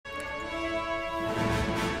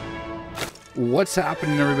What's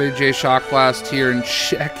happening, everybody? Jay Shockblast here, and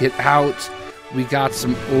check it out. We got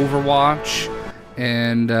some Overwatch,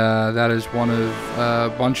 and that is one of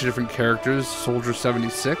a bunch of different characters, Soldier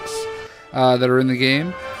 76, that are in the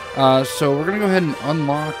game. So we're going to go ahead and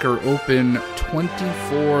unlock or open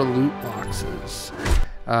 24 loot boxes.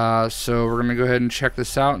 So we're going to go ahead and check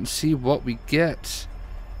this out and see what we get.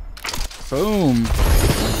 Boom.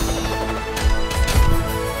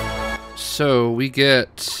 So we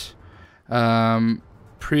get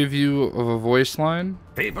preview of a voice line.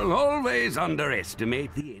 People always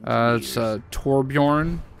underestimate the It's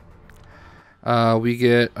Torbjorn. We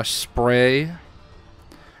get a spray.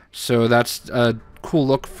 So that's a cool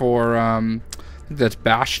look for, I think that's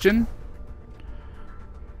Bastion.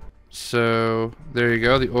 So there you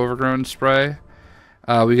go, the overgrown spray.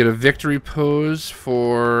 We get a victory pose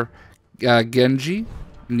for Genji,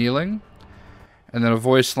 kneeling. And then a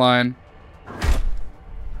voice line.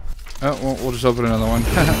 Oh, well, we'll just open another one.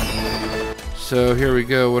 So here we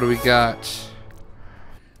go. What do we got?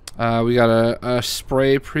 We got a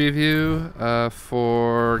spray preview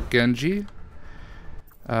for Genji.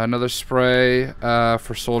 Another spray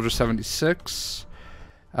for Soldier 76.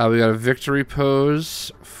 We got a victory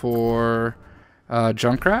pose for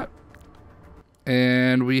Junkrat.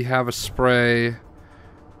 And we have a spray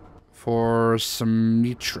for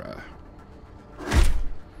Symmetra.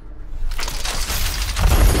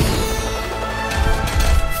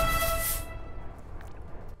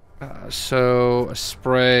 So a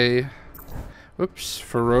spray, whoops,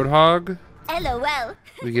 for Roadhog. LOL.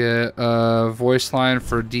 We get a voice line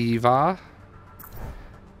for Diva.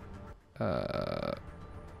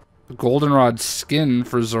 Goldenrod skin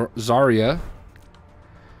for Zarya.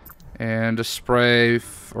 And a spray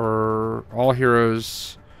for All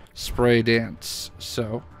Heroes spray dance.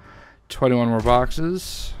 So 21 more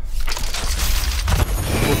boxes.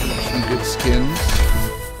 Some good skins.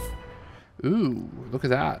 Ooh, look at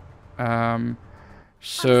that.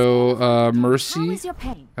 Mercy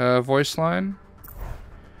voice line.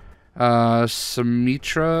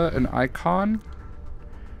 Symmetra, an icon.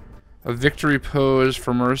 A victory pose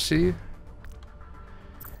for Mercy.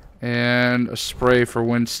 And a spray for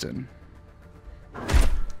Winston.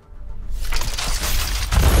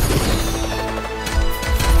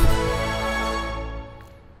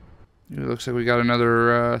 It looks like we got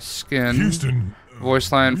another skin. Houston,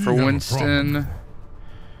 voice line for Winston.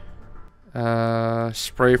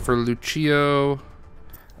 Spray for Lucio.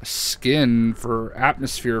 A skin for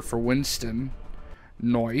Atmosphere for Winston.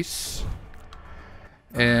 Nice.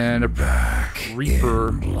 And a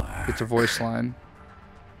Reaper gets a voice line.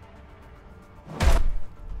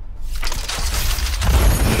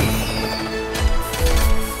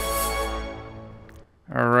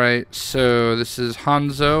 Alright, so this is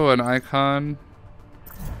Hanzo, an icon.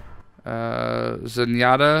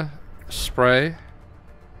 Zenyatta, spray.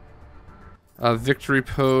 A victory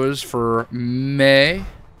pose for Mei.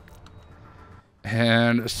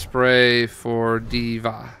 And a spray for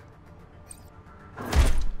Diva.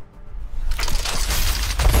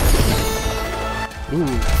 Ooh,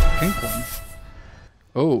 pink one.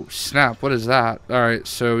 Oh, snap, what is that? Alright,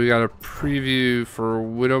 so we got a preview for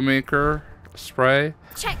Widowmaker spray.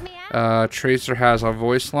 Check me out. Tracer has a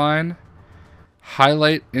voice line.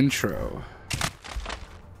 Highlight intro.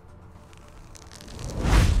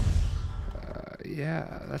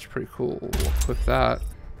 Yeah, that's pretty cool. We'll equip that.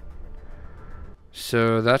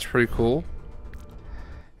 So that's pretty cool.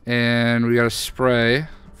 And we got a spray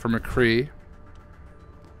for McCree.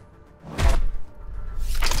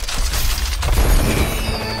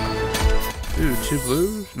 Ooh, 2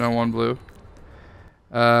 blues? No, 1 blue.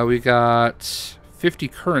 We got 50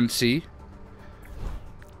 currency.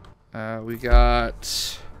 We got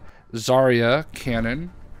Zarya,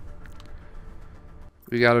 cannon.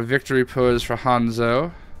 We got a victory pose for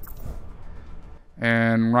Hanzo.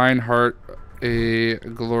 And Reinhardt, a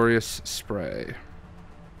glorious spray.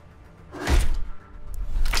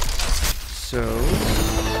 So,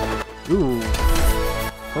 ooh,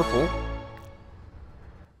 purple.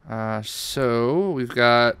 So we've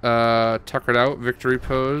got Tuckered Out, victory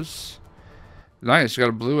pose. Nice, got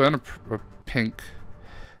a blue and a pink.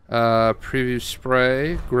 Preview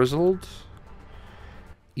spray, Grizzled.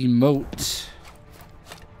 Emote.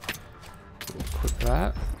 We'll equip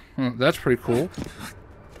that. Oh, that's pretty cool.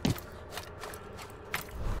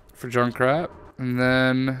 For Junkrat. And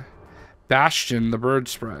then Bastion, the bird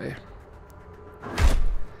spray.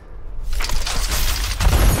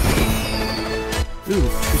 Ooh, 2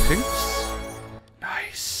 pinks.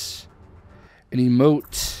 Nice. An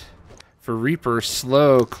emote for Reaper,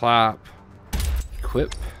 slow clap.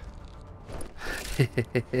 Equip.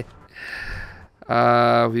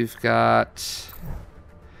 We've got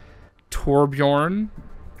Torbjorn.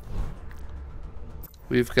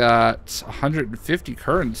 We've got 150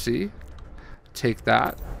 currency. Take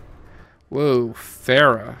that. Whoa,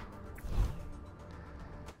 Farah.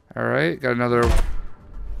 Alright, got another.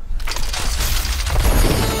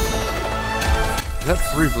 Is that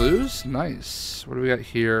 3 blues? Nice. What do we got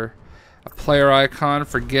here? A player icon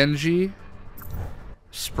for Genji.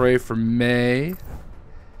 Spray for May.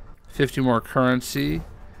 50 more currency.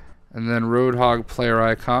 And then Roadhog player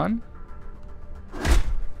icon.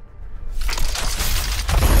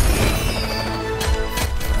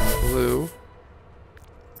 Blue.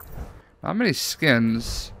 Not many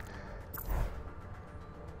skins.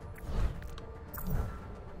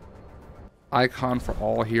 Icon for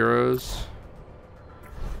all heroes.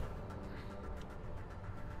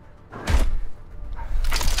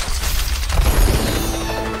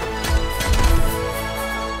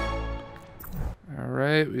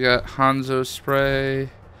 Alright, we got Hanzo spray,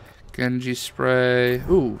 Genji spray.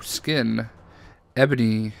 Ooh, skin.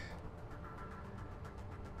 Ebony.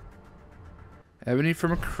 Ebony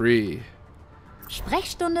from McCree.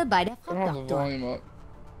 Sprechstunde bei der Frau Turn the Doktor. volume up.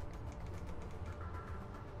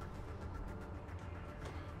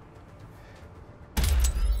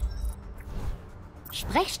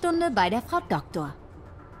 Sprechstunde bei der Frau Doktor.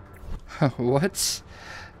 What?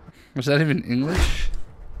 Was that even English?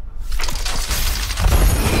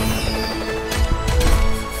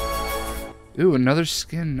 Ooh, another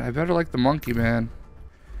skin. I better like the monkey, man.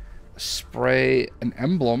 Spray, an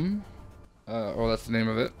emblem. Oh, that's the name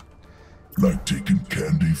of it. Like taking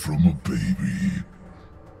candy from a baby.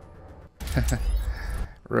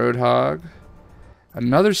 Roadhog.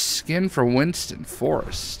 Another skin for Winston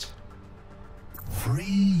Forrest.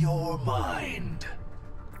 Free your mind.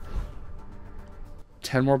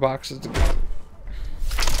 10 more boxes to go.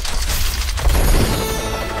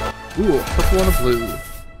 Ooh, a purple and a blue.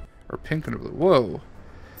 Or pink and a blue. Whoa.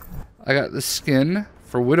 I got the skin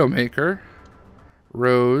for Widowmaker.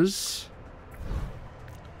 Rose.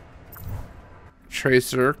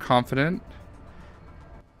 Tracer, Confident.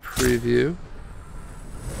 Preview.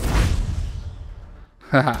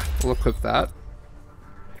 Haha, we'll equip that.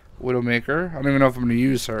 Widowmaker. I don't even know if I'm going to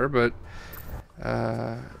use her, but...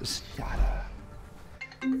 Zenyatta.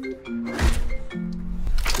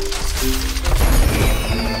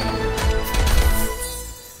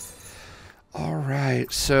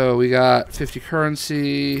 Alright, so we got 50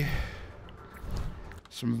 currency,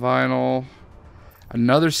 some vinyl,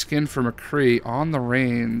 another skin for McCree on the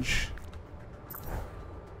range.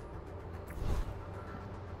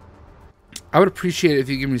 I would appreciate it if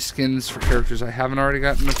you give me skins for characters I haven't already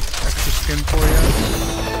gotten an extra skin for yet.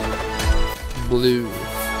 Blue.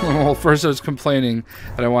 Well, first I was complaining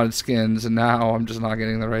that I wanted skins, and now I'm just not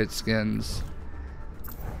getting the right skins.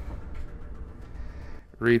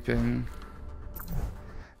 Reaping.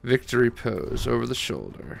 Victory pose over the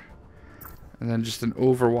shoulder. And then just an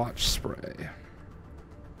Overwatch spray.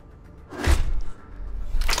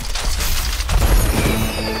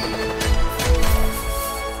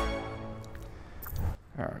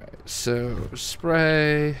 Alright, so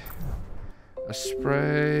spray. A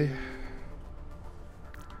spray.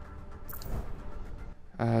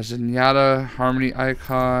 Zenyatta, Harmony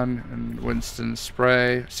icon, and Winston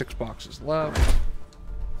spray. 6 boxes left.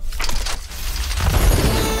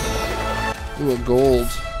 Ooh, a gold.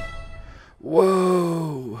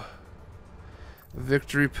 Whoa.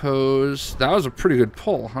 Victory pose. That was a pretty good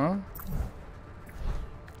pull, huh?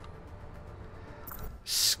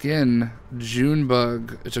 Skin.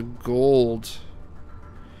 Junebug. It's a gold.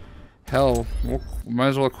 Hell, we might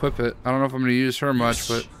as well equip it. I don't know if I'm going to use her much,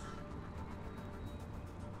 but...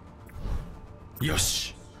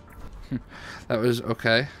 Yes. That was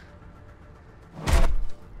okay.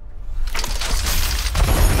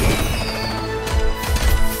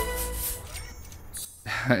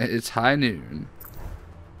 It's high noon.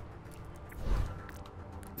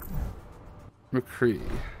 McCree.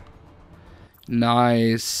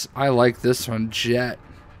 Nice. I like this one. Jet.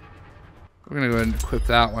 We're going to go ahead and equip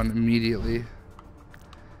that one immediately.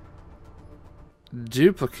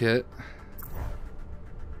 Duplicate.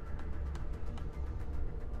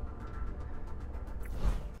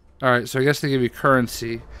 Alright, so I guess they give you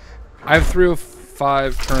currency. I have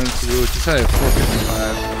 305 currency, which is I have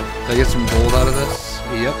 455. Did I get some gold out of this?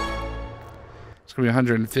 Yep. It's going to be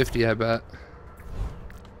 150, I bet.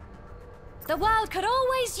 The world could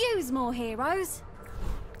always use more heroes.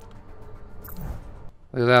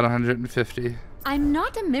 Look at that, 150. I'm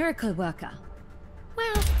not a miracle worker.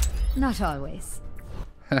 Well, not always.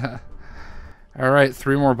 Alright,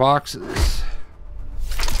 3 more boxes.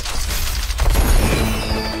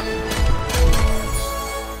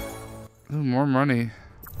 Ooh, more money.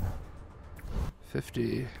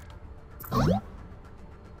 50.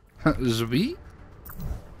 Sweet.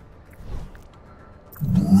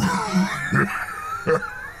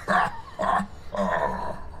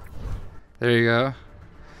 There you go.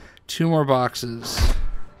 2 more boxes.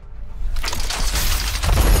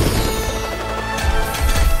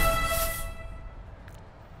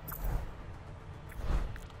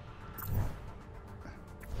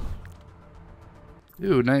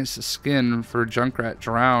 Ooh, nice skin for Junkrat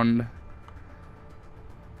Drowned.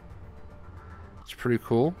 It's pretty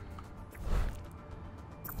cool.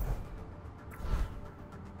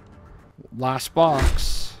 Last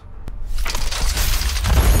box.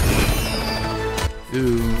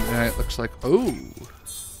 Ooh, and it looks like, oh.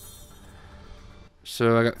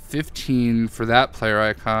 So I got 15 for that player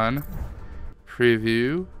icon.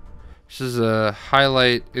 Preview. This is a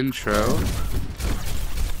highlight intro.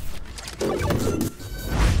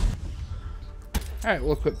 Alright,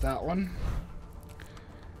 we'll equip that one.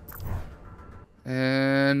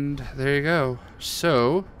 And there you go.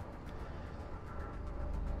 So,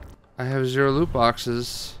 I have 0 loot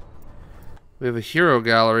boxes. We have a hero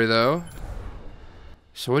gallery though.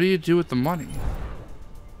 So what do you do with the money?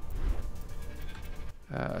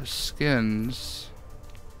 Skins.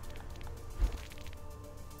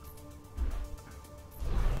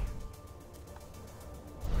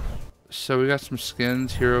 So we got some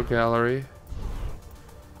skins, hero gallery.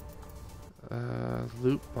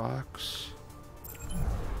 Loot box.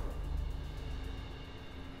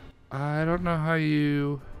 I don't know how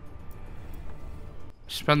you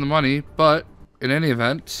spend the money, but in any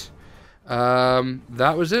event,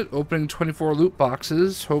 that was it. Opening 24 loot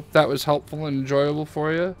boxes. Hope that was helpful and enjoyable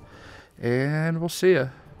for you, and we'll see ya.